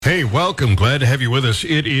Hey, welcome. Glad to have you with us.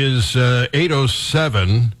 It is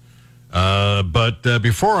 8:07, but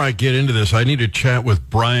before I get into this, I need to chat with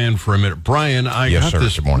Brian for a minute. Brian, Yes, sir.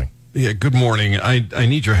 Good morning. Yeah, good morning. I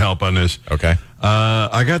need your help on this. Okay.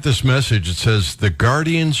 I got this message. It says the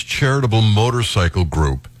Guardians Charitable Motorcycle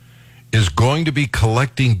Group is going to be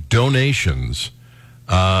collecting donations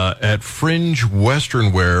at Fringe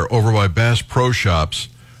Western Wear over by Bass Pro Shops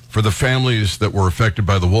for the families that were affected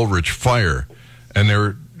by the Woolwich fire. And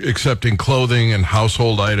they're accepting clothing and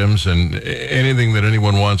household items and anything that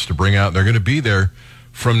anyone wants to bring out. They're going to be there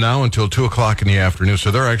from now until 2 o'clock in the afternoon. So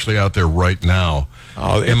they're actually out there right now.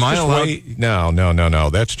 Oh, am I allowed? No.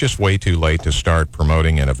 That's just way too late to start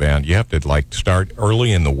promoting an event. You have to start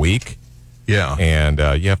early in the week. Yeah. And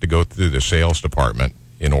you have to go through the sales department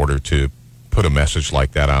in order to put a message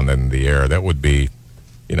like that on in the air. That would be,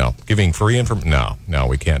 giving free information. No,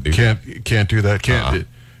 we can't do that. Can't do that.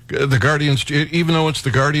 The Guardians, even though it's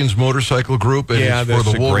the Guardians Motorcycle Group and it's for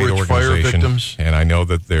the Woolwich fire victims. And I know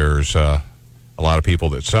that there's a lot of people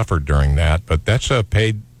that suffered during that, but that's a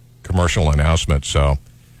paid commercial announcement. So,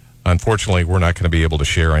 unfortunately, we're not going to be able to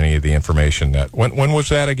share any of the information. When was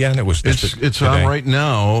that again? It's on right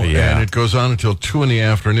now, yeah. And it goes on until 2 in the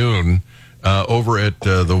afternoon over at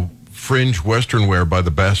the Fringe Western Wear by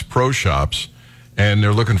the Bass Pro Shops, and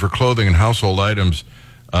they're looking for clothing and household items.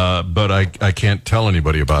 But I can't tell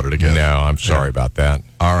anybody about it again. No, I'm sorry about that.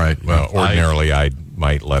 All right. Well, ordinarily I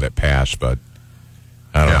might let it pass, but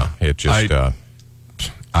I don't know. It just...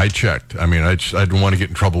 I checked. I mean, I didn't want to get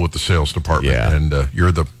in trouble with the sales department. Yeah. And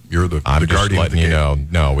you're the I'm just guardian letting of the you game.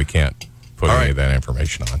 know. No, we can't put any of that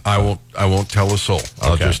information on. I won't tell a soul.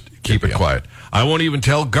 I'll Okay. just keep it quiet. I won't even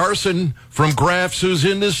tell Garson from Graffs, who's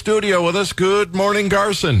in the studio with us. Good morning,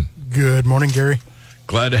 Garson. Good morning, Gary.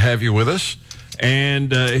 Glad to have you with us.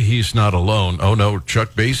 And he's not alone. Oh, no,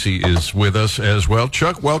 Chuck Basie is with us as well.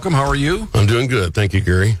 Chuck, welcome. How are you? I'm doing good. Thank you,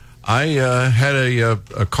 Gary. I had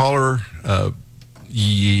a caller,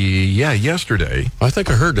 yesterday. I think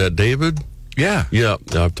I heard that, David. Yeah. Yeah,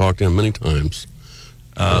 I've talked to him many times.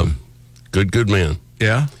 Good man.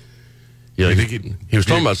 Yeah? Yeah, You think he was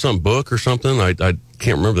talking about some book or something. I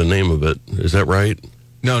can't remember the name of it. Is that right?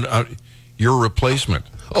 No, your replacement.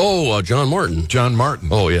 Oh, John Martin. John Martin.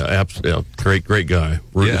 Oh, yeah, great guy.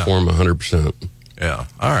 Rooting for him 100%. Yeah.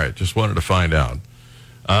 All right. Just wanted to find out.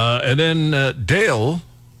 And then Dale,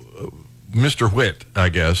 Mr. Witt, I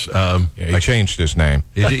guess. He changed his name.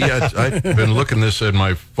 I've been looking this in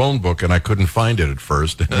my phone book, and I couldn't find it at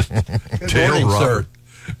first. Dale morning, Robert.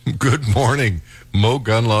 Good morning.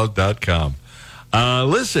 MoGunlaw.com.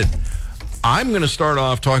 Listen, I'm going to start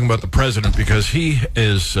off talking about the president because he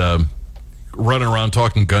is running around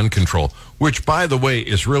talking gun control, which, by the way,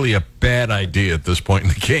 is really a bad idea at this point in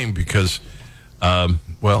the game because,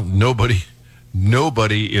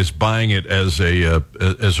 nobody is buying it as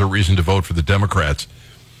a reason to vote for the Democrats.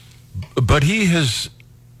 But he has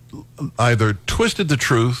either twisted the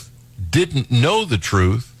truth, didn't know the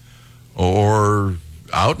truth, or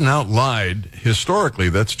out and out lied. Historically,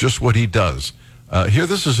 that's just what he does.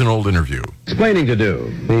 This is an old interview. Explaining to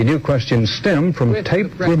do. The new questions stem from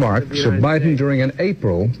taped remarks of Biden during an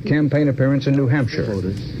April campaign appearance in New Hampshire.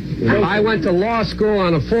 I went to law school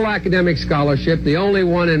on a full academic scholarship, the only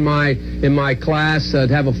one in my class to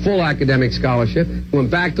have a full academic scholarship.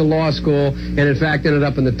 Went back to law school and, in fact, ended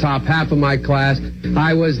up in the top half of my class.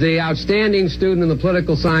 I was the outstanding student in the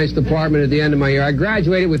political science department at the end of my year. I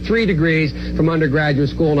graduated with 3 degrees from undergraduate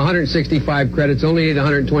school and 165 credits, only needed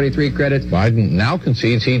 123 credits. Biden now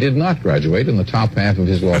concedes he did not graduate in the top half of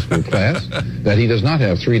his law school class, that he does not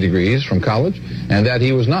have 3 degrees from college, and that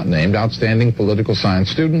he was not named outstanding political science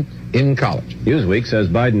student in college. Newsweek says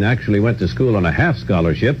Biden actually went to school on a half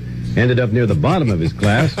scholarship, ended up near the bottom of his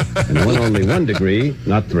class, and won only 1 degree,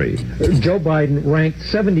 not 3. Joe Biden ranked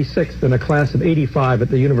 76th in a class of 85 at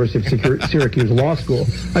the University of Syracuse Law School.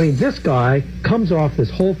 I mean, this guy comes off this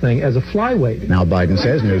whole thing as a flyweight. Now Biden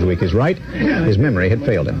says Newsweek is right. His memory had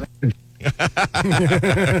failed him.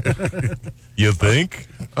 You think?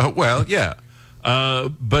 Yeah.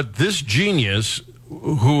 But this genius,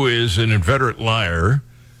 who is an inveterate liar,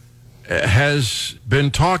 has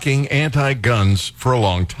been talking anti-guns for a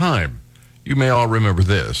long time. You may all remember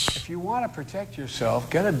this. If you want to protect yourself,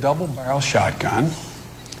 get a double-barrel shotgun,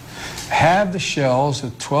 have the shells, a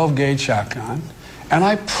 12-gauge shotgun, and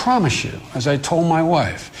I promise you, as I told my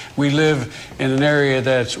wife, we live in an area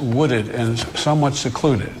that's wooded and somewhat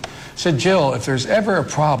secluded. I said, Jill, if there's ever a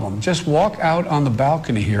problem, just walk out on the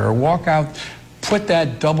balcony here or walk out, put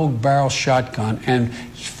that double-barrel shotgun and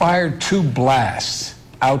fire 2 blasts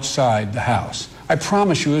outside the house. I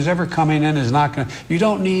promise you, whoever's ever coming in is not going to... You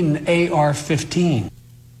don't need an AR-15.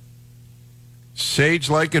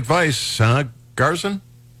 Sage-like advice, huh, Garson?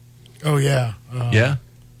 Oh yeah. Yeah.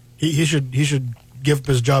 He should give up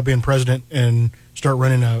his job being president and start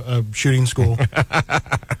running a shooting school.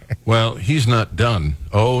 Well, he's not done.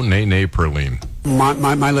 Oh, nay, Perline.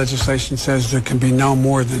 My legislation says there can be no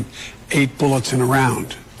more than 8 bullets in a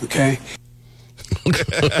round, okay?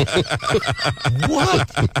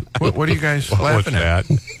 What are you guys laughing at?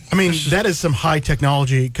 I mean, that is some high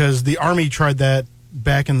technology because the Army tried that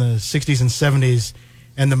back in the 60s and 70s,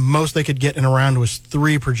 and the most they could get in a round was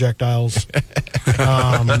 3 projectiles,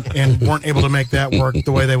 and weren't able to make that work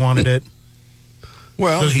the way they wanted it.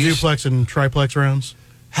 Well, those duplex and triplex rounds.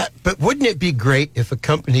 But wouldn't it be great if a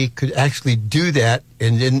company could actually do that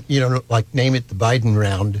and then, like name it the Biden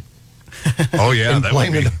round? Oh, yeah, that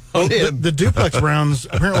would be. The duplex rounds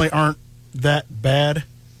apparently aren't that bad.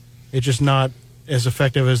 It's just not as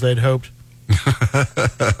effective as they'd hoped.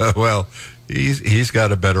 Well, he's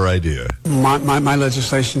got a better idea. My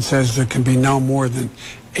legislation says there can be no more than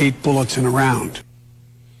 8 bullets in a round.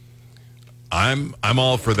 I'm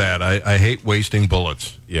all for that. I hate wasting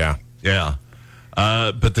bullets. Yeah. Yeah.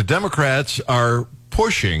 But the Democrats are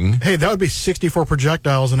pushing. Hey, that would be 64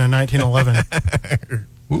 projectiles in a 1911.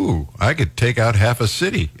 Ooh, I could take out half a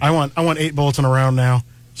city. I want 8 bullets in a round now,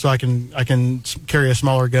 so I can carry a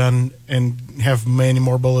smaller gun and have many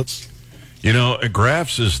more bullets.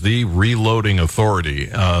 Grafs is the reloading authority,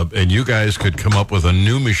 and you guys could come up with a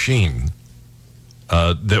new machine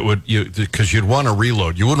that would, because you'd want to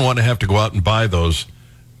reload. You wouldn't want to have to go out and buy those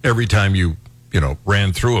every time you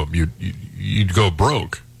ran through them. You'd go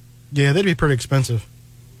broke. Yeah, they'd be pretty expensive.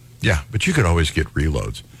 Yeah, but you could always get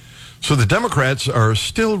reloads. So the Democrats are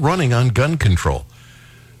still running on gun control.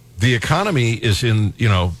 The economy is in,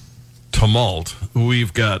 tumult.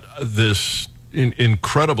 We've got this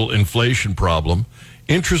incredible inflation problem.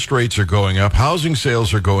 Interest rates are going up. Housing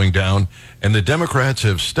sales are going down. And the Democrats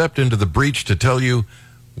have stepped into the breach to tell you,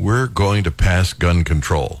 we're going to pass gun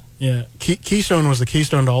control. Yeah. Keystone was the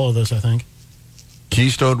keystone to all of this, I think.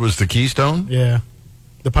 Keystone was the keystone? Yeah.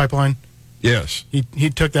 The pipeline. Yes. He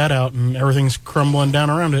took that out, and everything's crumbling down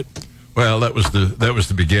around it. Well, that was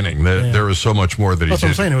the beginning. There was so much more that he did. That's what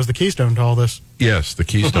I'm saying. It was the keystone to all this. Yes, the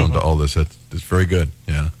keystone to all this. That's very good.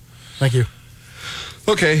 Yeah. Thank you.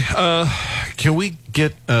 Okay. Can we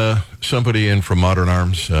get somebody in from Modern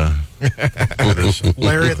Arms? Larry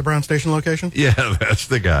at the Brown Station location? Yeah, that's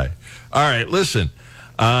the guy. All right, listen.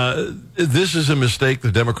 This is a mistake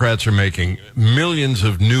the Democrats are making. Millions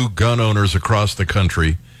of new gun owners across the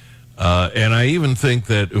country. And I even think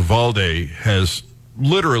that Uvalde has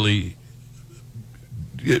literally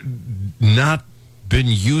not been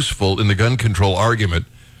useful in the gun control argument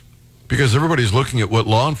because everybody's looking at what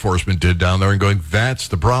law enforcement did down there and going, that's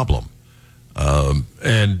the problem.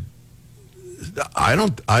 And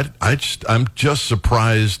I'm just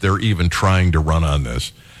surprised they're even trying to run on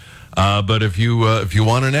this. But if you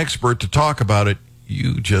want an expert to talk about it,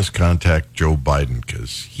 you just contact Joe Biden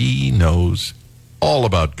because he knows all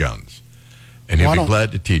about guns. And he'll be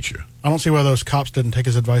glad to teach you. I don't see why those cops didn't take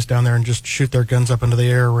his advice down there and just shoot their guns up into the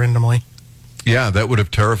air randomly. Yeah, that would have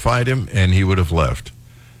terrified him, and he would have left.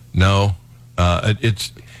 No, it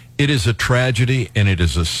is a tragedy, and it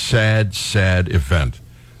is a sad, sad event.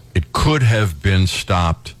 It could have been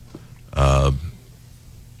stopped.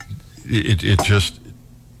 It just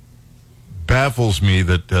baffles me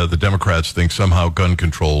that the Democrats think somehow gun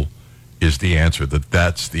control is the answer,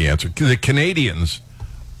 that's the answer. The Canadians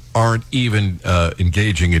aren't even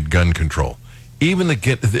engaging in gun control. Even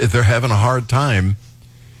they're having a hard time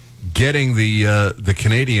getting the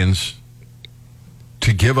Canadians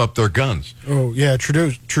to give up their guns. Oh, yeah,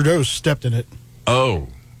 Trudeau stepped in it. Oh,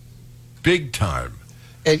 big time.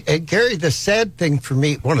 And Gary, the sad thing for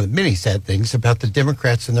me, one of the many sad things about the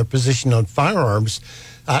Democrats and their position on firearms,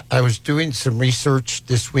 I was doing some research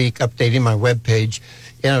this week, updating my webpage,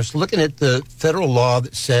 and I was looking at the federal law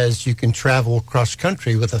that says you can travel cross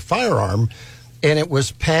country with a firearm, and it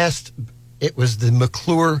was passed. It was the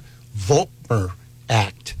McClure-Volkmer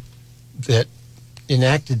Act that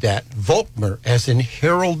enacted that. Volkmer, as in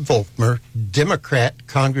Harold Volkmer, Democrat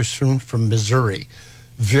congressman from Missouri,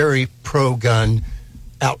 very pro-gun,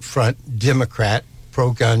 out front Democrat,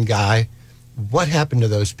 pro-gun guy. What happened to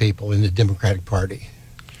those people in the Democratic Party?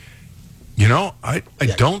 I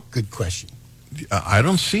don't. Good question. I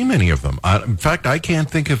don't see many of them. In fact, I can't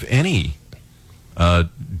think of any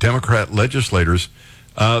Democrat legislators.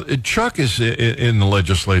 Chuck is in the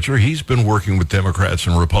legislature. He's been working with Democrats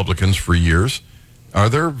and Republicans for years. Are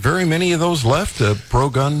there very many of those left,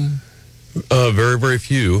 pro-gun? Very, very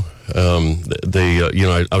few.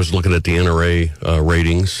 I was looking at the NRA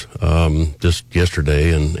ratings just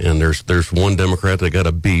yesterday, and there's one Democrat that got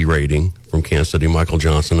a B rating from Kansas City, Michael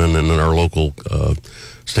Johnson, and then our local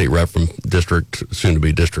state rep from soon to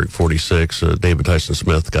be District 46, David Tyson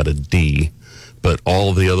Smith, got a D. But all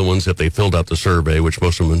of the other ones, if they filled out the survey, which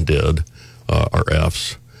most of them did, are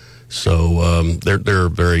Fs. So they're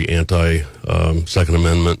very anti Second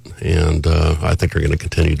Amendment, and I think they're going to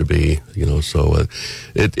continue to be. So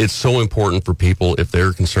it's so important for people, if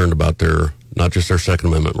they're concerned about their, not just their Second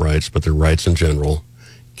Amendment rights, but their rights in general,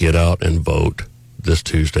 get out and vote this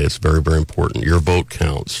Tuesday. It's very, very important. Your vote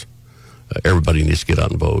counts. Everybody needs to get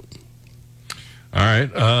out and vote. All right,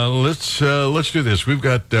 let's do this. We're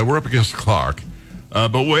up against the clock,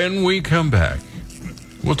 but when we come back,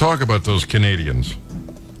 we'll talk about those Canadians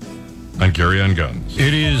on Gary on Guns.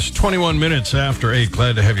 It is 21 minutes after 8.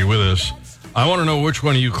 Glad to have you with us. I want to know which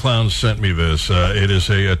one of you clowns sent me this. It is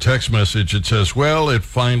a text message. It says, well, it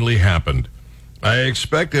finally happened. I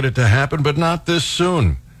expected it to happen, but not this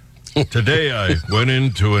soon. Today I went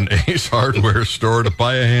into an Ace Hardware store to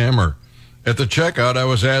buy a hammer. At the checkout, I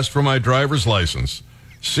was asked for my driver's license.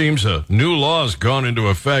 Seems a new law's gone into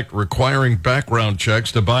effect requiring background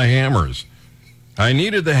checks to buy hammers. I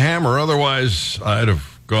needed the hammer, otherwise I'd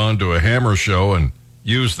have gone to a hammer show and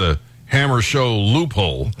used the hammer show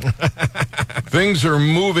loophole. Things are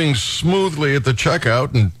moving smoothly at the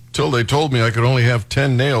checkout until they told me I could only have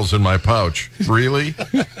 10 nails in my pouch. Really?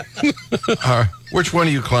 Which one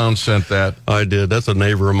of you clowns sent that? I did. That's a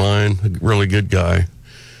neighbor of mine, a really good guy.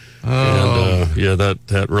 Oh. And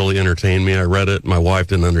that really entertained me. I read it. My wife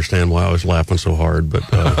didn't understand why I was laughing so hard, but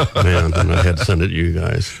man, and I had to send it to you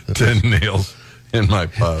guys. 10 nails in my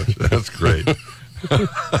pouch. That's great.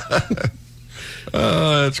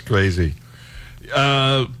 That's crazy.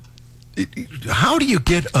 How do you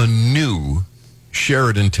get a new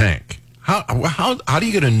Sheridan tank? How do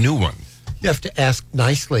you get a new one? You have to ask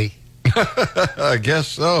nicely. I guess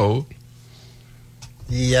so.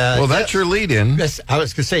 Well, that's your lead-in. Yes, I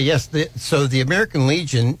was going to say, yes. So the American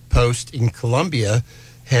Legion post in Columbia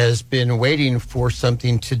has been waiting for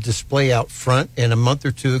something to display out front, and a month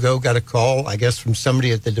or two ago got a call, I guess, from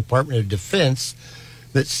somebody at the Department of Defense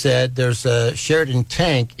that said there's a Sheridan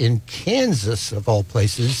tank in Kansas, of all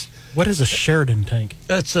places. What is a Sheridan tank?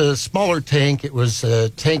 That's a smaller tank. It was a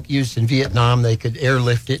tank used in Vietnam. They could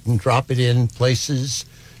airlift it and drop it in places.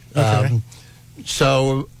 Okay.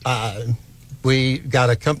 We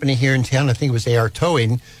got a company here in town, I think it was AR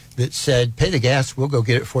Towing, that said, pay the gas, we'll go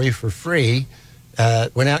get it for you for free.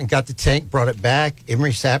 Went out and got the tank, brought it back.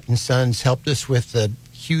 Emery Sapp and Sons helped us with a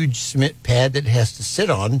huge cement pad that it has to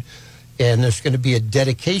sit on. And there's going to be a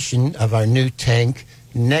dedication of our new tank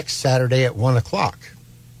next Saturday at 1 o'clock.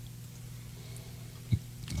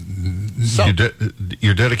 So,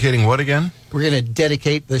 you're dedicating what again? We're going to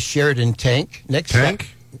dedicate the Sheridan tank next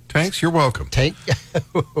Tank? Tanks, you're welcome. Tank?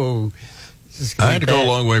 I had to go a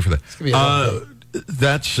long way for that.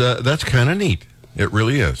 That's kind of neat. It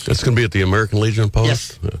really is. It's going to be at the American Legion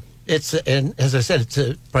post? Yes. It's, and as I said, it's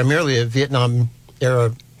primarily a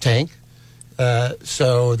Vietnam-era tank.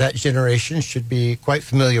 So that generation should be quite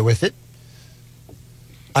familiar with it.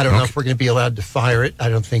 I don't know if we're going to be allowed to fire it. I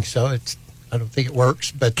don't think so. I don't think it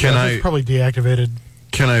works. But it's probably deactivated.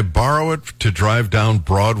 Can I borrow it to drive down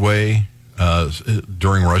Broadway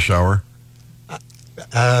during rush hour?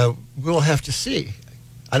 We'll have to see.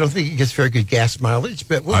 I don't think it gets very good gas mileage,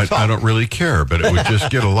 but we'll talk. I don't really care, but it would just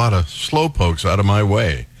get a lot of slow pokes out of my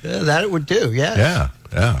way. That it would do, yes.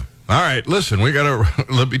 Yeah. All right, listen, we got to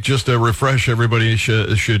let me just refresh everybody.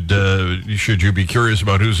 Should you be curious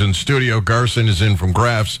about who's in studio? Garson is in from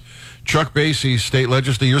Graffs. Chuck Basey, state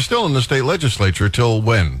legislature. You're still in the state legislature till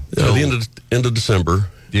when? Till the end of December.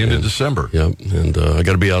 The end of December. Yep, and I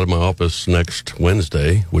got to be out of my office next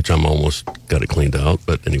Wednesday, which I'm almost got it cleaned out.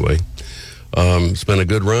 But anyway, it's been a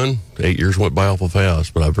good run. 8 years went by awful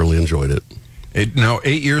fast, but I've really enjoyed it. Now,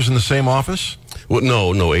 8 years in the same office? Well,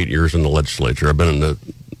 no, 8 years in the legislature. I've been in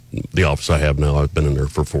the office I have now. I've been in there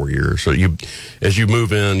for 4 years. So as you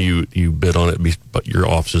move in, you bid on it, but your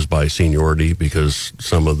office is by seniority because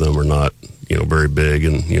some of them are not, very big.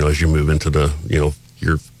 And, as you move into the,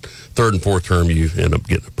 your third and fourth term, you end up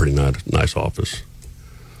getting a pretty nice office.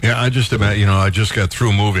 Yeah, I just imagine, I just got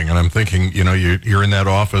through moving, and I'm thinking, you're in that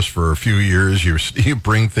office for a few years, you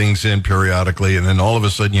bring things in periodically, and then all of a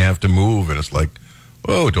sudden you have to move, and it's like,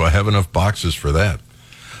 whoa, do I have enough boxes for that?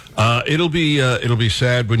 It'll be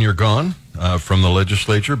sad when you're gone from the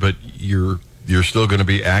legislature, but you're still going to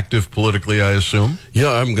be active politically, I assume?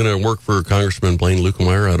 Yeah, I'm going to work for Congressman Blaine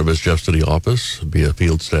Lukemeyer out of his Jeff City office, be a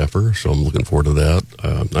field staffer, so I'm looking forward to that.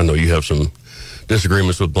 I know you have some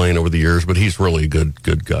disagreements with Blaine over the years, but he's really a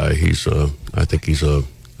good guy. I think he's a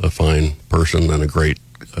fine person and a great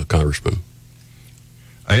congressman.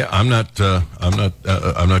 I'm not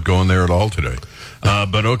going there at all today.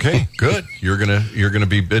 But okay, good. You're gonna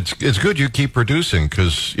be. It's good you keep producing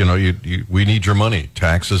because we need your money,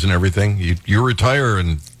 taxes and everything. You retire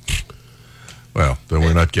and well, then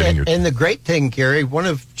we're not getting your. And the great thing, Gary, one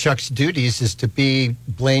of Chuck's duties is to be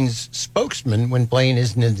Blaine's spokesman when Blaine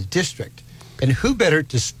isn't in the district. And who better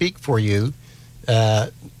to speak for you?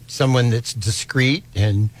 Someone that's discreet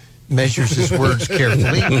and measures his words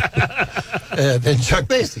carefully than Chuck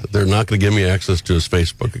Basing. They're not going to give me access to his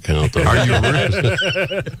Facebook account, though.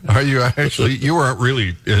 Are you actually? You weren't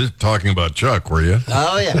really talking about Chuck, were you?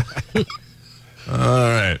 Oh yeah. All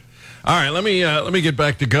right. Let me get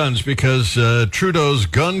back to guns because Trudeau's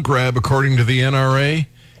gun grab, according to the NRA,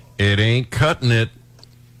 it ain't cutting it.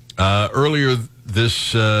 Earlier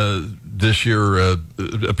this year,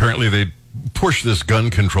 apparently they pushed this gun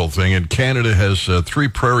control thing, and Canada has 3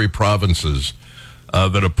 prairie provinces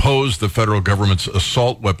that oppose the federal government's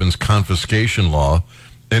assault weapons confiscation law,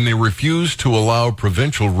 and they refuse to allow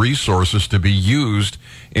provincial resources to be used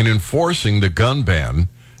in enforcing the gun ban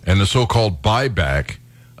and the so-called buyback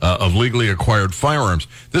of legally acquired firearms.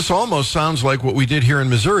 This almost sounds like what we did here in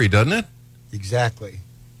Missouri, doesn't it? Exactly.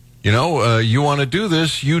 You want to do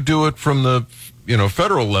this, you do it from the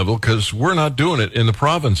federal level because we're not doing it in the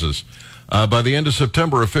provinces. By the end of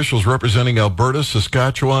September, officials representing Alberta,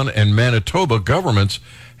 Saskatchewan, and Manitoba governments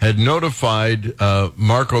had notified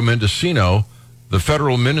Marco Mendicino, the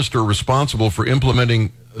federal minister responsible for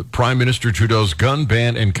implementing Prime Minister Trudeau's gun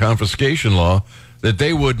ban and confiscation law, that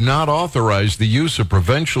they would not authorize the use of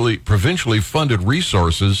provincially funded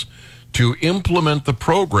resources to implement the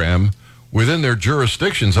program within their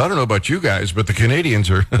jurisdictions. I don't know about you guys, but the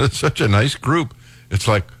Canadians are such a nice group. It's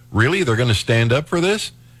like, really? They're going to stand up for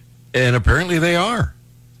this? And apparently they are.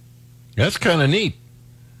 That's kind of neat.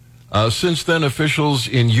 Since then, officials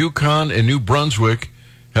in Yukon and New Brunswick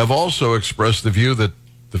have also expressed the view that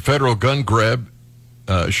the federal gun grab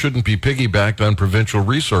shouldn't be piggybacked on provincial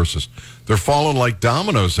resources. They're falling like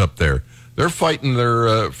dominoes up there. They're fighting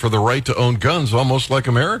for the right to own guns almost like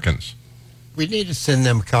Americans. We need to send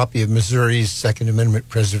them a copy of Missouri's Second Amendment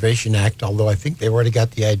Preservation Act, although I think they already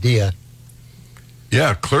got the idea.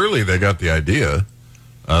 Yeah, clearly they got the idea.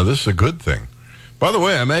 This is a good thing. By the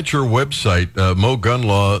way, I'm at your website,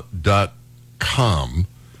 mogunlaw.com,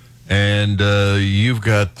 and you've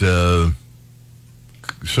got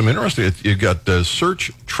some interesting, you've got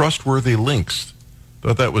search trustworthy links.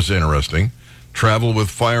 Thought that was interesting. Travel with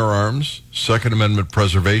firearms, Second Amendment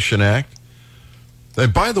Preservation Act.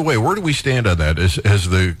 By the way, where do we stand on that? Has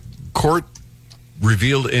the court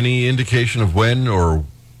revealed any indication of when or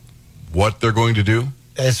what they're going to do?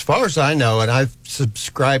 As far as I know, and I've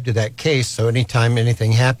subscribed to that case, so anytime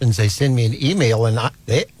anything happens, they send me an email, and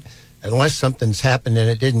unless something's happened and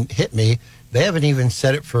it didn't hit me, they haven't even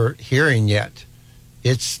set it for hearing yet.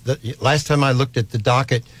 It's the last time I looked at the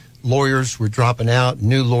docket, lawyers were dropping out,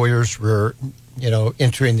 new lawyers were,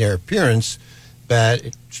 entering their appearance, but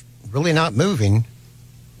it's really not moving.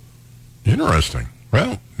 Interesting.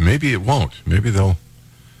 Well, maybe it won't. Maybe they'll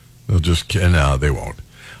just, no, they won't.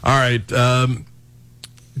 All right.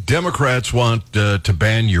 Democrats want to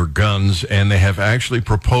ban your guns, and they have actually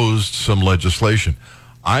proposed some legislation.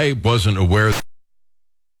 I wasn't aware.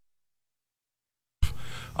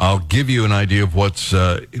 I'll give you an idea of what's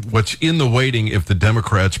in the waiting if the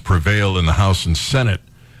Democrats prevail in the House and Senate,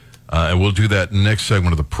 and we'll do that in the next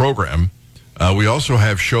segment of the program. We also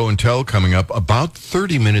have Show and Tell coming up about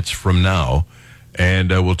 30 minutes from now, and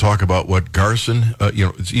we'll talk about what Garson,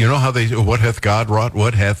 you know how they, what hath God wrought,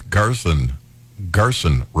 what hath Garson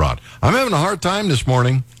wrought. I'm having a hard time this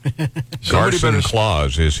morning. Garson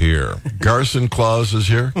Claus is here. Garson Claus is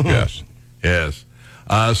here? Yes. Yes.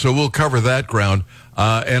 So we'll cover that ground.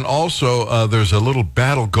 And also, there's a little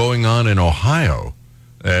battle going on in Ohio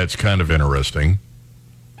that's kind of interesting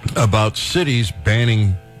about cities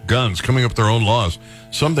banning guns, coming up with their own laws.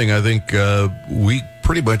 Something I think we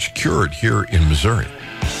pretty much cured here in Missouri.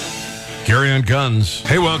 Gary on Guns.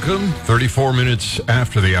 Hey, welcome. 34 minutes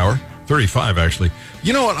after the hour. 35, actually.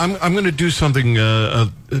 You know what? I'm going to do something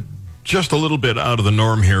just a little bit out of the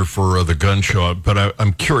norm here for the gun show, but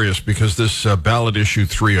I'm curious because this ballot issue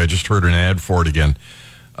 3, I just heard an ad for it again.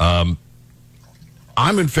 I'm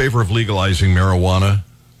in favor of legalizing marijuana,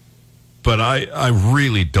 but I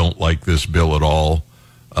really don't like this bill at all,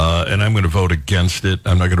 and I'm going to vote against it.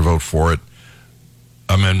 I'm not going to vote for it.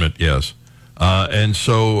 Amendment, yes. And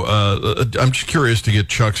so I'm just curious to get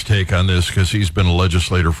Chuck's take on this because he's been a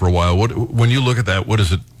legislator for a while. When you look at that, what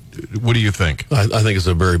does it What do you think? I think it's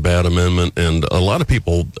a very bad amendment, and a lot of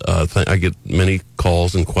people I get many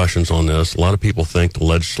calls and questions on this. A lot of people think the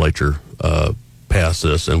legislature passed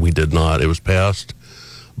this, and we did not. It was passed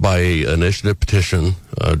by an initiative petition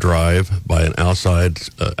drive by an outside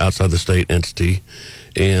the state entity,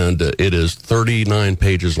 and it is 39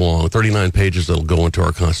 pages long, 39 pages that'll go into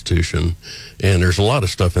our Constitution, and there's a lot of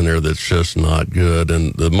stuff in there that's just not good,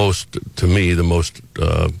 and the most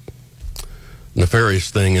nefarious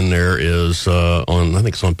thing in there is I think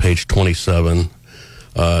it's on page 27.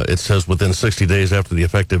 It says within 60 days after the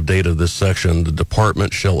effective date of this section, the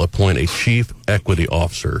department shall appoint a chief equity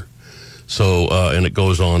officer. So and it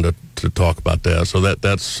goes on to talk about that. So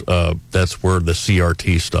that's where the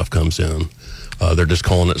CRT stuff comes in. They're just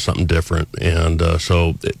calling it something different, and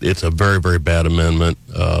so it's a very, very bad amendment.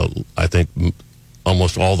 I think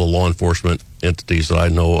almost all the law enforcement entities that I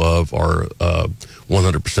know of are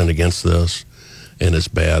 100% against this. And it's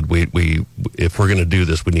bad. We if we're going to do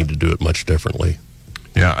this, we need to do it much differently.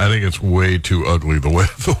 Yeah, I think it's way too ugly the way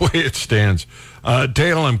it stands.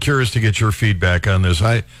 Dale, I'm curious to get your feedback on this.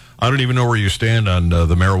 I don't even know where you stand on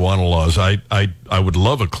the marijuana laws. I would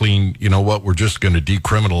love a clean. You know what? We're just going to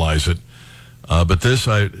decriminalize it. But this,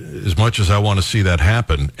 as much as I want to see that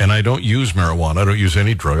happen, and I don't use marijuana. I don't use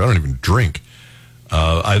any drug. I don't even drink.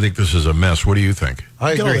 I think this is a mess. What do you think?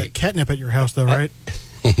 I agree. You got all that catnip at your house, though, right?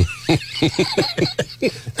 I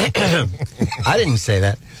didn't say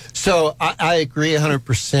that. So I agree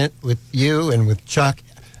 100% with you and with Chuck.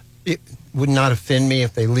 It would not offend me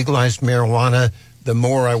if they legalized marijuana. The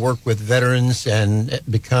more I work with veterans and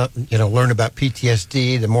learn about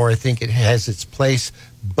PTSD, the more I think it has its place.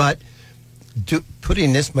 But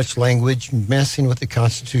putting this much language, messing with the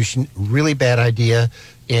Constitution, really bad idea.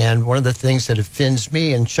 And one of the things that offends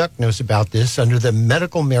me, and Chuck knows about this, under the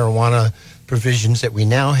medical marijuana provisions that we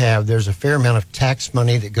now have, there's a fair amount of tax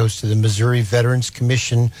money that goes to the Missouri Veterans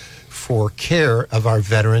Commission for care of our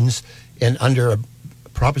veterans. And under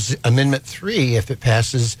Amendment 3, if it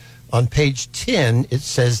passes, on page 10, it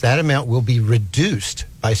says that amount will be reduced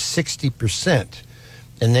by 60%.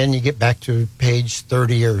 And then you get back to page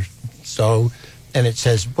 30 or so, and it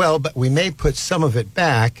says, well, but we may put some of it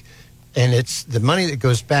back. And it's the money that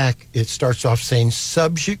goes back, it starts off saying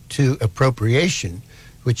subject to appropriation,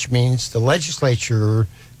 which means the legislature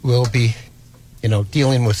will be,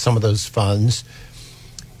 dealing with some of those funds.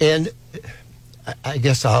 And I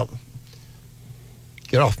guess I'll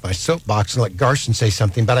get off my soapbox and let Garson say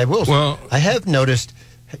something, but I will. Well, I have noticed,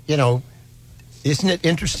 isn't it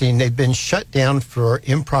interesting? They've been shut down for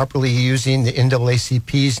improperly using the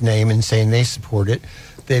NAACP's name and saying they support it.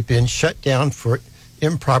 They've been shut down for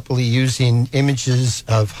improperly using images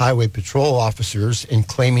of highway patrol officers and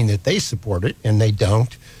claiming that they support it, and they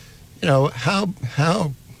don't. How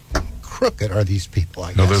crooked are these people? I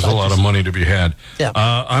guess. No, there's a lot of money to be had. Yeah.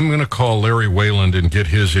 I'm going to call Larry Wayland and get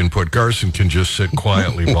his input. Garson can just sit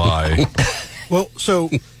quietly by. Well, so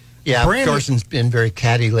yeah, Garson's been very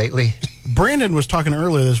catty lately. Brandon was talking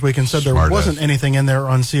earlier this week and said there wasn't anything in there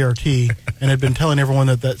on CRT, and had been telling everyone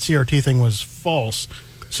that CRT thing was false.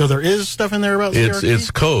 So there is stuff in there about CRT? It's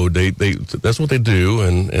code. They that's what they do,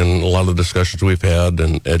 and a lot of the discussions we've had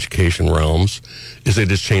in education realms is they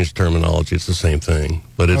just change terminology. It's the same thing,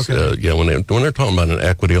 but it's okay. When they're talking about an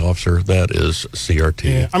equity officer, that is CRT.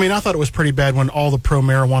 Yeah, I mean, I thought it was pretty bad when all the pro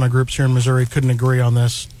marijuana groups here in Missouri couldn't agree on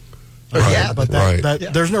this. Right.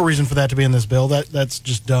 But there's no reason for that to be in this bill. That's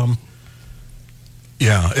just dumb.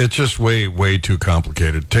 Yeah, it's just way too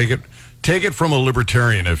complicated. Take it from a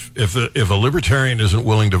libertarian. If a libertarian isn't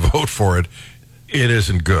willing to vote for it, it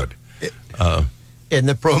isn't good. And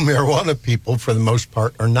the pro-marijuana people, for the most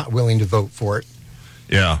part, are not willing to vote for it.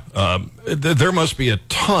 Yeah. There must be a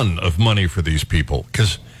ton of money for these people,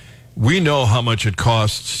 because we know how much it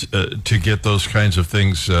costs to get those kinds of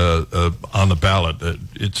things on the ballot.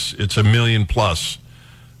 It's $1 million plus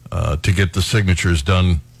to get the signatures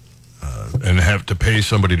done and have to pay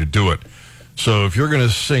somebody to do it. So if you're going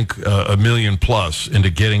to sink $1 million plus into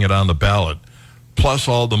getting it on the ballot, plus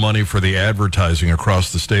all the money for the advertising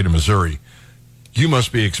across the state of Missouri, you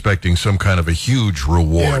must be expecting some kind of a huge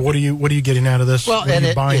reward. Yeah, what are you getting out of this? Well, what are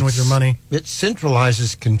you buying with your money? It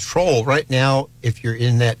centralizes control. Right now, if you're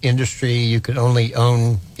in that industry, you can only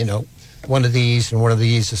own, one of these and one of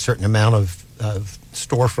these, a certain amount of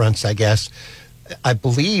storefronts, I guess. I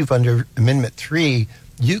believe under Amendment 3,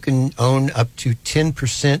 you can own up to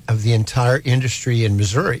 10% of the entire industry in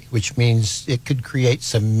Missouri, which means it could create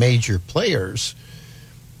some major players,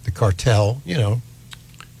 the cartel, Yeah.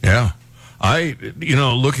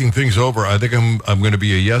 Looking things over, I think I'm going to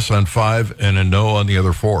be a yes on 5 and a no on the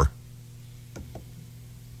other 4.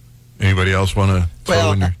 Anybody else want to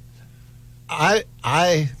throw in your...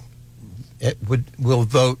 I will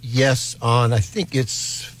vote yes on. I think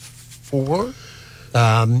it's 4.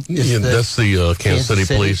 That's the Kansas City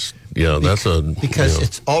Police. Yeah, that's because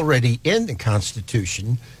it's already in the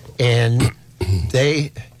Constitution, and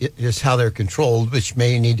it is how they're controlled, which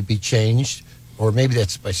may need to be changed, or maybe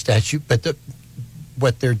that's by statute. But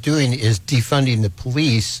what they're doing is defunding the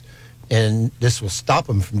police, and this will stop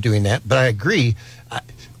them from doing that. But I agree.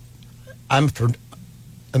 I'm for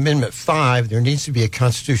Amendment 5. There needs to be a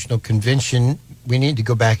constitutional convention. We need to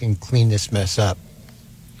go back and clean this mess up.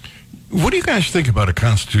 What do you guys think about a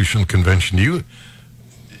constitutional convention?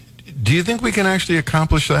 Do you think we can actually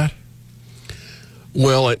accomplish that?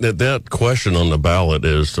 Well, that question on the ballot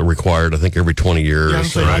is required, I think, every 20 years. Yeah, I'm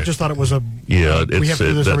saying, I just thought it was a... Yeah, we have to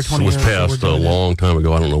do this every 20 was years, passed a long time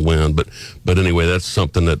ago. I don't know when, but anyway, that's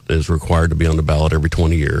something that is required to be on the ballot every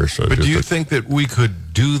 20 years. So but do you think that we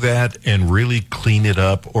could do that and really clean it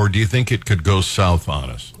up, or do you think it could go south on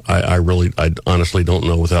us? I honestly don't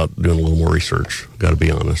know without doing a little more research. Got to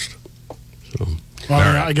be honest. So,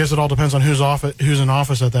 well, I guess it all depends on who's in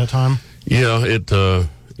office at that time. Yeah, I'd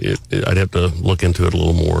have to look into it a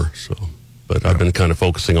little more. So, but I've been kind of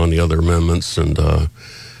focusing on the other amendments, and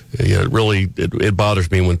it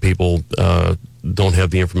bothers me when people don't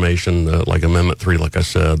have the information. Like Amendment 3, like I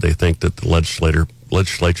said, they think that the legislature,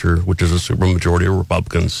 which is a supermajority of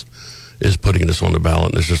Republicans, is putting this on the ballot,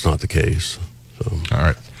 and it's just not the case. So.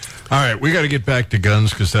 All right, we got to get back to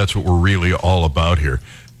guns because that's what we're really all about here.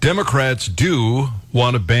 Democrats do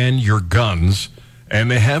want to ban your guns, and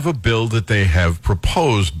they have a bill that they have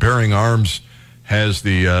proposed. Bearing Arms has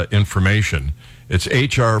the information. It's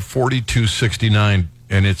H.R. 4269,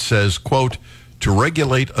 and it says, quote, to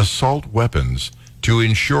regulate assault weapons to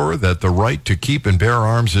ensure that the right to keep and bear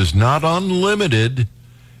arms is not unlimited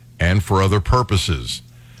and for other purposes.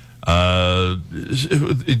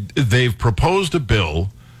 They've proposed a bill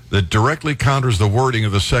that directly counters the wording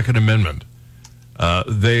of the Second Amendment.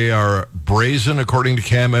 They are brazen, according to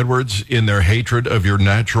Cam Edwards, in their hatred of your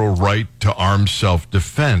natural right to armed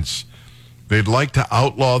self-defense. They'd like to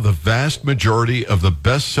outlaw the vast majority of the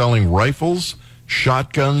best-selling rifles,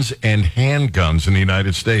 shotguns, and handguns in the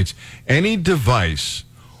United States. Any device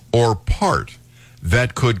or part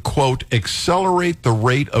that could, quote, accelerate the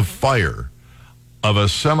rate of fire of a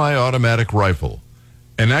semi-automatic rifle.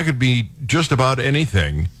 And that could be just about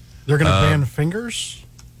anything. They're going to ban fingers?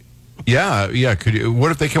 Yeah.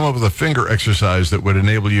 What if they come up with a finger exercise that would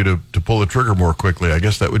enable you to pull the trigger more quickly? I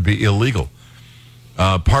guess that would be illegal.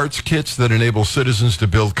 Parts kits that enable citizens to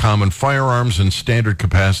build common firearms and standard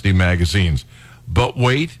capacity magazines. But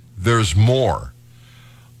wait, there's more.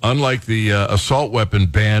 Unlike the assault weapon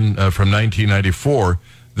ban from 1994,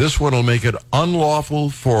 this one will make it unlawful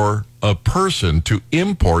for a person to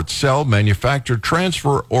import, sell, manufacture,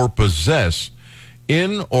 transfer, or possess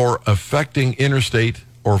in or affecting interstate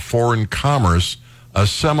or foreign commerce a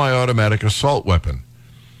semi-automatic assault weapon.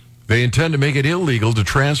 They intend to make it illegal to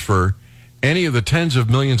transfer any of the tens of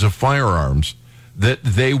millions of firearms that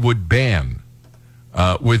they would ban,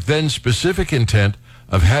 with then specific intent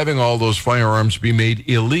of having all those firearms be made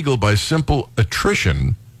illegal by simple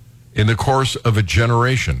attrition in the course of a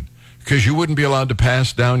generation, because you wouldn't be allowed to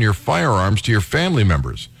pass down your firearms to your family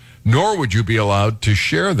members, nor would you be allowed to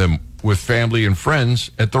share them with family and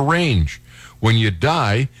friends at the range. When you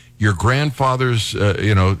die, your grandfather's,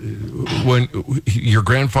 when your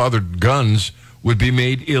grandfathered guns would be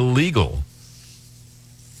made illegal.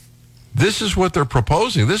 This is what they're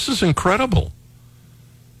proposing. This is incredible.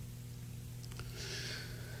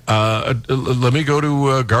 Let me go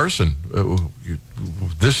to Garson.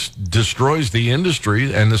 This destroys the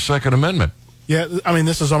industry and the Second Amendment. Yeah, I mean,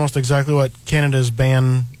 this is almost exactly what Canada's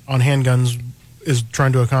ban on handguns is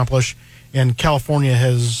trying to accomplish, and California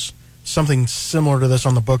has something similar to this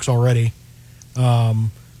on the books already.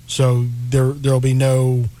 So there'll be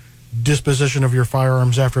no disposition of your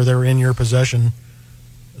firearms after they're in your possession,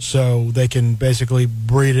 so they can basically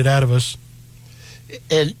breed it out of us.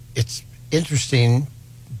 And it's interesting,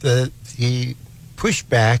 the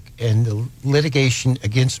pushback and the litigation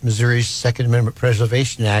against Missouri's Second Amendment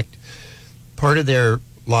Preservation Act, part of their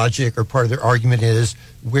logic or part of their argument is,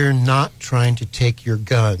 we're not trying to take your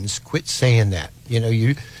guns. Quit saying that.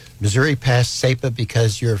 Missouri passed SAPA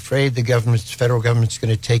because you're afraid the federal government's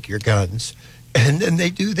going to take your guns. And then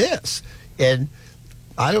they do this. And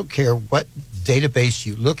I don't care what database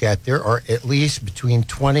you look at, there are at least between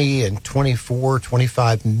 20 and 24,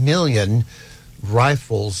 25 million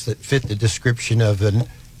rifles that fit the description of an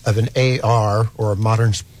AR or a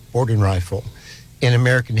modern sporting rifle. in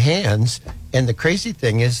American hands. And the crazy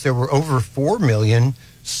thing is there were over 4 million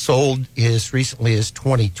sold as recently as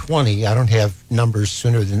 2020. I don't have numbers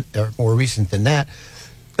more recent than that.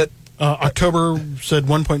 But October said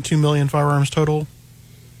 1.2 million firearms total.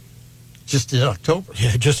 Just in October.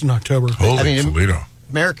 Yeah, just in October. Holy Toledo.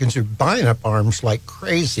 Americans are buying up arms like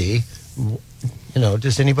crazy.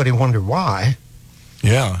 Does anybody wonder why?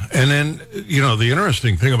 Yeah, and then the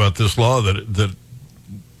interesting thing about this law that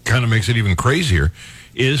kind of makes it even crazier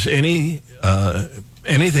is anything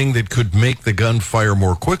that could make the gun fire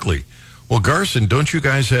more quickly. Well, Garson, don't you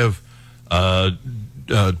guys have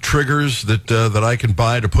triggers that I can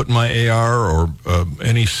buy to put in my AR or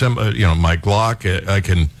my Glock? I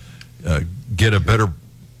can get a better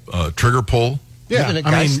trigger pull. Yeah,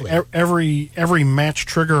 I mean every match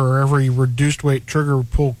trigger or every reduced weight trigger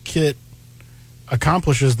pull kit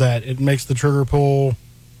accomplishes that. It makes the trigger pull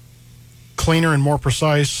cleaner and more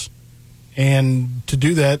precise, and to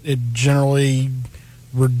do that, it generally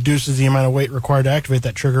reduces the amount of weight required to activate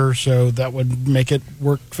that trigger, so that would make it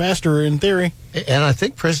work faster in theory. And I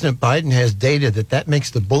think President Biden has data that makes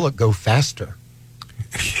the bullet go faster.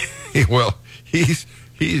 Well, he's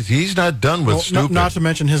not done with stupid. Not to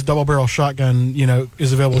mention his double barrel shotgun,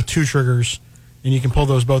 is available with 2 triggers, and you can pull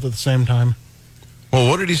those both at the same time. Well,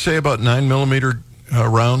 what did he say about 9mm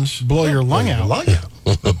rounds? Blow your lung out.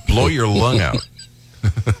 Blow your lung out.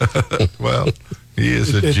 Well, he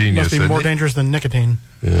is a genius. Must be more dangerous than nicotine.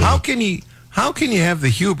 Yeah. How can you have the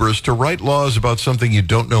hubris to write laws about something you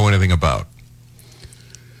don't know anything about?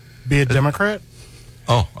 Be a Democrat?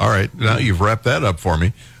 Oh, all right. Now you've wrapped that up for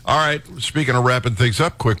me. All right. Speaking of wrapping things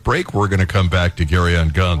up, quick break. We're going to come back to Gary on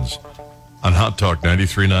Guns on Hot Talk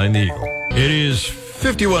 93.9 The Eagle. It is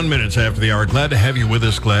 51 minutes after the hour. Glad to have you with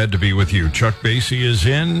us. Glad to be with you. Chuck Basie is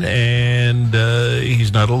in, and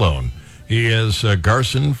he's not alone. He has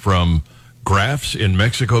Garson from Graffs in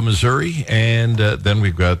Mexico, Missouri, and then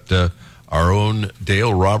we've got our own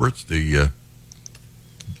Dale Roberts, the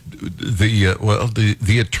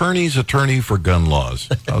attorney's attorney for gun laws.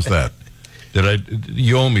 How's that?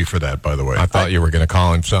 You owe me for that, by the way. I thought you were going to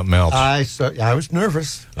call him something else. I was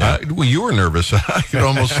nervous. Well, you were nervous. It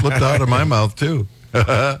almost slipped out of my mouth, too.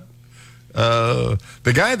 The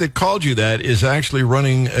guy that called you that is actually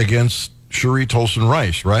running against Cherie Tolson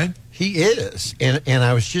Rice, right? He is. And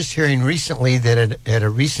I was just hearing recently that at a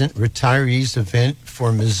recent retirees event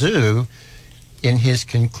for Mizzou, in his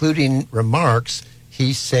concluding remarks,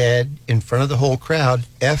 he said in front of the whole crowd,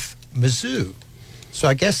 F Mizzou. So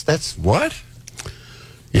I guess that's... What?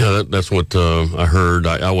 Yeah, that's what I heard.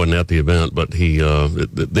 I wasn't at the event, but they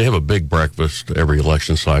have a big breakfast every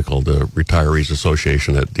election cycle, the Retirees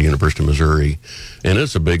Association at the University of Missouri. And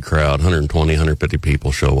it's a big crowd, 120, 150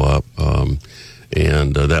 people show up.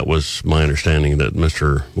 And that was my understanding that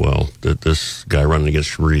that this guy running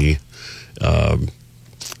against Cherie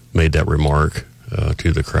made that remark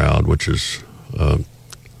to the crowd, which is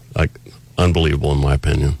unbelievable in my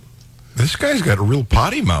opinion. This guy's got a real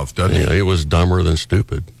potty mouth, doesn't he? Yeah, it was dumber than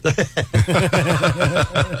stupid.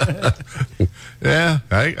 Yeah,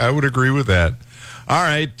 I would agree with that. All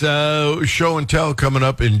right, show and tell coming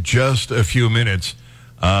up in just a few minutes.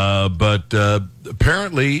 But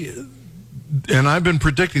apparently, and I've been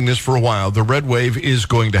predicting this for a while, the red wave is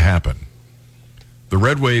going to happen. The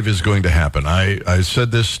red wave is going to happen. I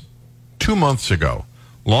said this 2 months ago,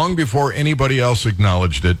 long before anybody else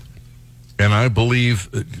acknowledged it. And I believe,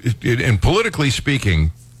 and politically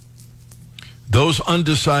speaking, those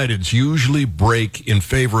undecideds usually break in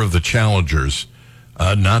favor of the challengers,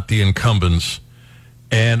 not the incumbents.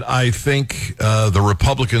 And I think the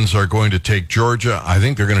Republicans are going to take Georgia. I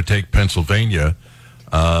think they're going to take Pennsylvania.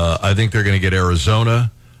 I think they're going to get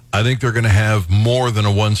Arizona. I think they're going to have more than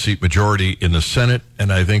a one-seat majority in the Senate,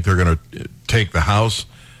 and I think they're going to take the House.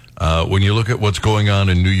 When you look at what's going on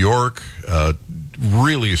in New York,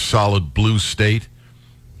 really solid blue state,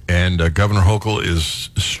 and Governor Hochul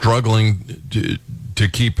is struggling to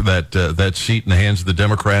keep that seat in the hands of the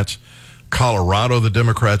Democrats. Colorado, the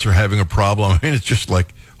Democrats are having a problem. I mean, it's just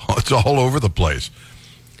like it's all over the place.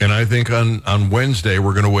 And I think on Wednesday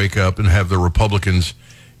we're going to wake up and have the Republicans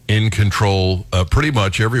in control pretty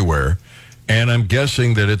much everywhere. And I'm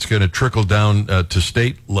guessing that it's going to trickle down to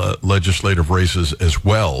state legislative races as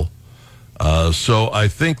well. So I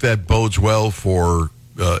think that bodes well for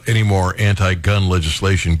any more anti-gun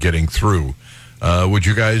legislation getting through. Would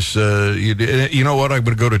you guys, you know what, I'm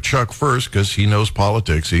going to go to Chuck first because he knows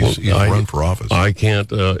politics. He's run for office. I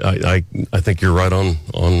can't, I think you're right on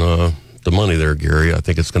the money there, Gary. I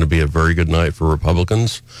think it's going to be a very good night for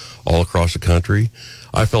Republicans all across the country.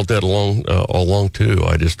 I felt that all along too.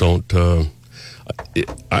 I just don't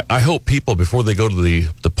I hope people, before they go to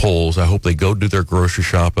the polls, I hope they go do their grocery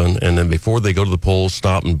shopping, and then before they go to the polls,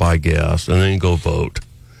 stop and buy gas, and then go vote.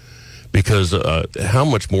 Because how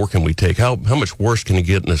much more can we take? How much worse can it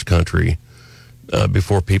get in this country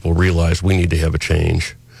before people realize we need to have a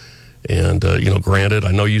change? And, granted,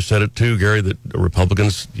 I know you said it too, Gary, that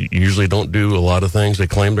Republicans usually don't do a lot of things they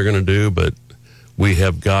claim they're going to do, but we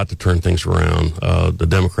have got to turn things around. The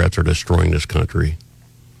Democrats are destroying this country.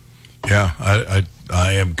 Yeah,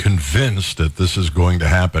 I am convinced that this is going to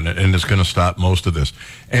happen, and it's going to stop most of this.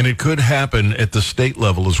 And it could happen at the state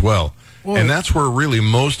level as well. And that's where really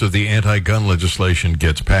most of the anti-gun legislation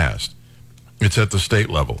gets passed. It's at the state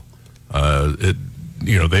level.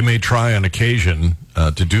 They may try on occasion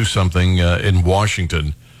to do something in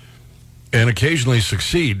Washington and occasionally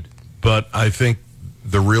succeed, but I think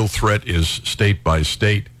the real threat is state by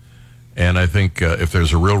state. And I think if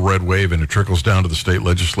there's a real red wave and it trickles down to the state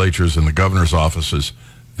legislatures and the governor's offices,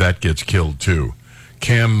 that gets killed too.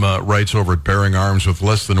 Cam writes over at Bearing Arms, with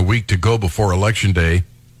less than a week to go before Election Day,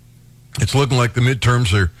 it's looking like the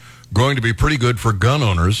midterms are going to be pretty good for gun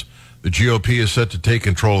owners. The GOP is set to take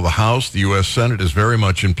control of the House. The U.S. Senate is very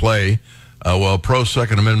much in play, while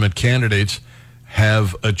pro-Second Amendment candidates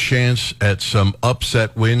have a chance at some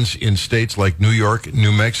upset wins in states like New York,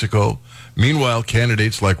 New Mexico. Meanwhile,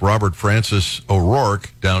 candidates like Robert Francis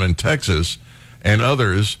O'Rourke down in Texas and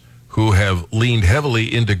others who have leaned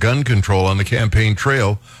heavily into gun control on the campaign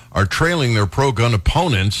trail are trailing their pro-gun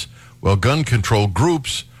opponents, while gun control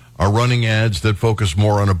groups are running ads that focus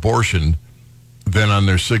more on abortion than on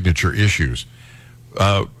their signature issues.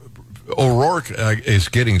 O'Rourke is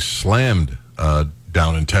getting slammed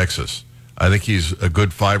down in Texas. I think he's a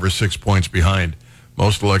good 5 or 6 points behind.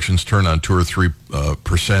 Most elections turn on 2 or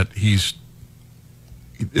 3%.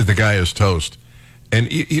 The guy is toast. And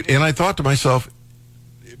I thought to myself,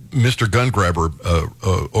 Mr. Gun Grabber,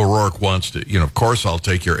 O'Rourke wants to, of course I'll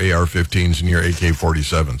take your AR-15s and your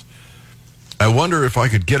AK-47s. I wonder if I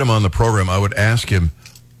could get him on the program. I would ask him,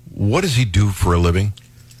 what does he do for a living?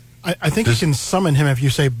 I think you can summon him if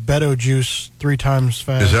you say Beto Juice 3 times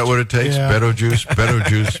fast. Is that what it takes? Yeah. Beto Juice, Beto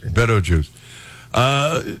Juice, Beto Juice.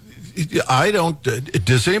 I don't.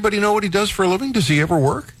 Does anybody know what he does for a living? Does he ever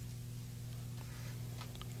work?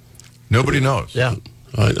 Nobody knows. Yeah.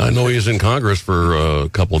 I know he's in Congress for a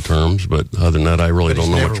couple of terms, but other than that, I really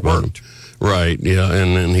don't know much about him. Right, yeah,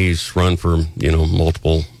 and then he's run for,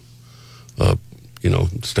 multiple,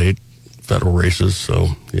 state, federal races, so,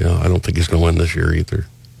 yeah, I don't think he's going to win this year either.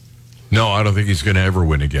 No, I don't think he's going to ever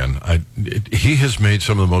win again. He has made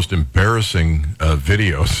some of the most embarrassing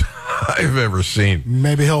videos I've ever seen.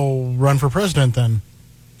 Maybe he'll run for president then.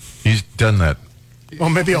 He's done that. Well,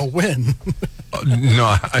 maybe he'll win.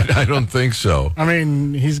 No, I don't think so. I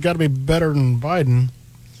mean, he's got to be better than Biden.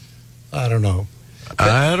 I don't know.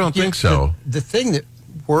 I don't think so. The thing that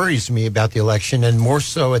worries me about the election, and more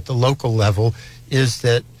so at the local level, is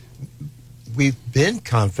that we've been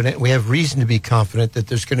confident, we have reason to be confident that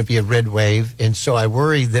there's going to be a red wave, and so I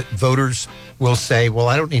worry that voters will say, well,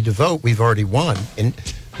 I don't need to vote, we've already won. And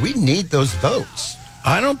we need those votes.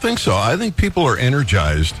 I don't think so. I think people are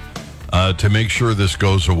energized to make sure this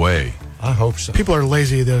goes away. I hope so. People are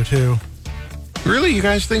lazy, though, too. Really? You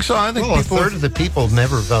guys think so? I think a third of the people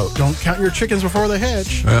never vote. Don't count your chickens before they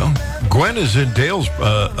hatch. Well, Gwen is in Dale's,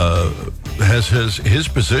 has his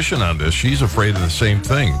position on this. She's afraid of the same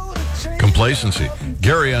thing. Complacency.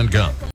 Gary on gun.